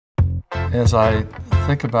As I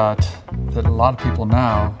think about that, a lot of people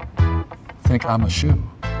now think I'm a shoe,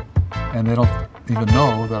 and they don't even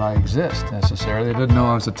know that I exist necessarily. They didn't know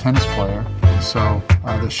I was a tennis player. And so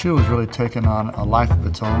the shoe has really taken on a life of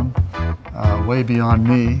its own, way beyond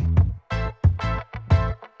me.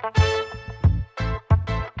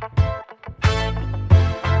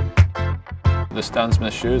 The Stan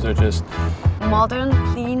Smith shoes are just modern,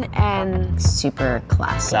 clean, and super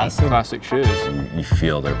classic. Classic shoes. You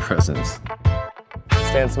feel their presence.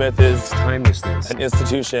 Stan Smith is Timelessness. an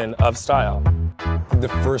institution of style. The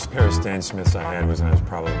first pair of Stan Smiths I had was when I was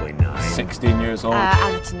probably 9. 16 years old.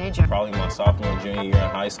 As a teenager. Probably my sophomore, junior year in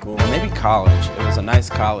high school. Maybe college. It was a nice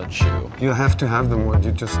college shoe. You have to have them or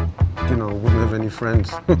you just, wouldn't have any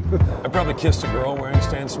friends. I probably kissed a girl wearing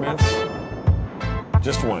Stan Smiths.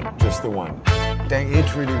 Just one, just the one. They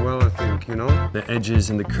age really well, I think, The edges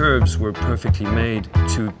and the curves were perfectly made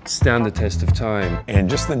to stand the test of time. And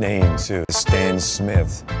just the name, too, Stan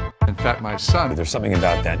Smith. In fact, my son, There's something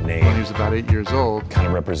about that when he name was about 8 years old, kind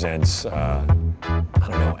of represents, I don't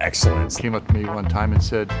know, excellence. came up to me one time and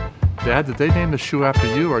said, "Dad, did they name the shoe after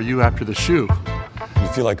you or are you after the shoe?" You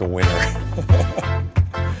feel like a winner.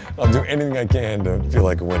 I'll do anything I can to feel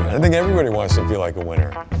like a winner. I think everybody wants to feel like a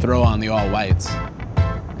winner. Throw on the all whites,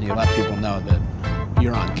 and you let people know that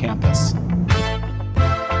you're on campus.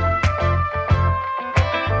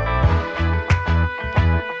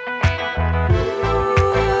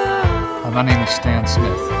 My name is Stan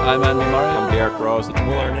Smith. I'm Andy Murray. I'm Derek Rose.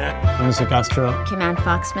 Will Arnett. I'm Mr. Castro. Kim-Ann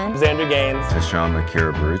Foxman. Xander Gaines. Tashawn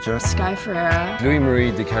Makira-Barucha. Sky Ferreira.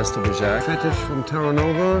 Louis-Marie de Castelberjac. Fetish from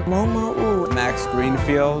Terranova. Max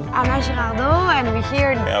Greenfield. Anna Girardot, and we're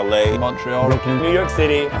here in LA. Montreal. New York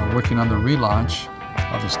City. I'm working on the relaunch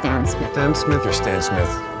of the Stan Smith. Stan Smith. You're Stan Smith.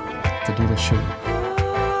 Adidas shoe.